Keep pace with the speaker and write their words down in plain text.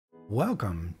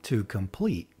Welcome to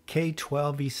Complete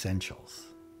K-12 Essentials.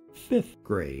 5th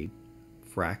grade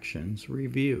Fractions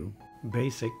Review.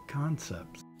 Basic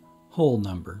concepts. Whole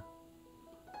number.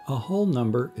 A whole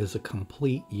number is a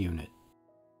complete unit.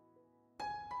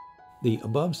 The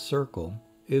above circle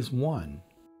is 1.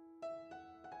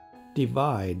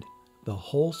 Divide the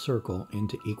whole circle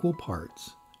into equal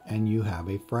parts and you have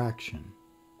a fraction.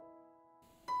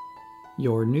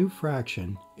 Your new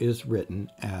fraction is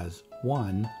written as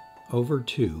 1 over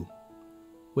 2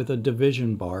 with a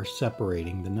division bar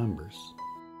separating the numbers.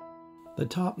 The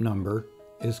top number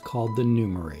is called the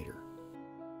numerator.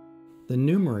 The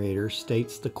numerator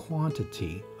states the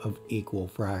quantity of equal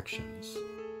fractions.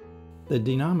 The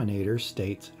denominator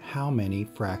states how many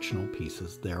fractional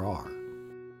pieces there are.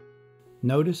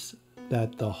 Notice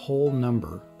that the whole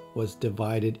number was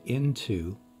divided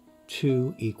into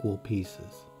 2 equal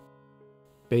pieces.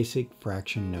 Basic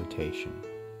fraction notation.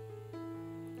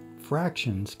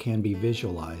 Fractions can be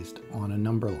visualized on a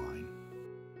number line.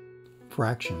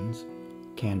 Fractions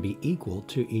can be equal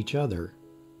to each other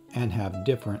and have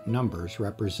different numbers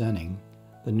representing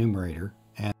the numerator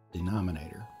and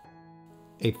denominator.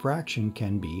 A fraction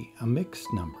can be a mixed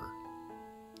number.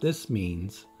 This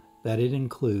means that it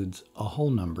includes a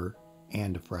whole number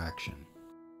and a fraction.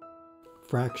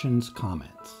 Fractions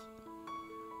comments.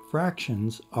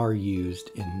 Fractions are used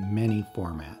in many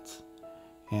formats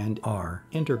and are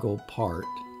an integral part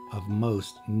of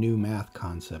most new math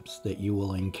concepts that you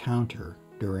will encounter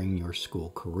during your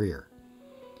school career.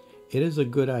 It is a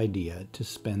good idea to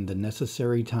spend the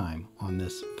necessary time on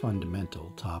this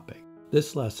fundamental topic.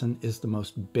 This lesson is the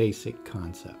most basic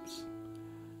concepts.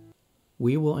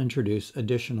 We will introduce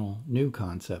additional new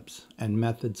concepts and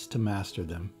methods to master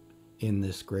them in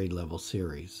this grade level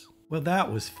series. Well,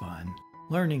 that was fun.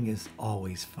 Learning is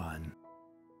always fun.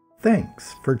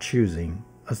 Thanks for choosing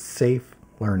a safe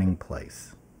learning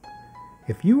place.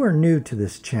 If you are new to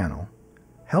this channel,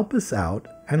 help us out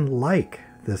and like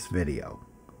this video.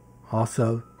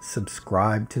 Also,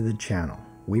 subscribe to the channel.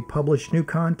 We publish new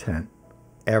content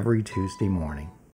every Tuesday morning.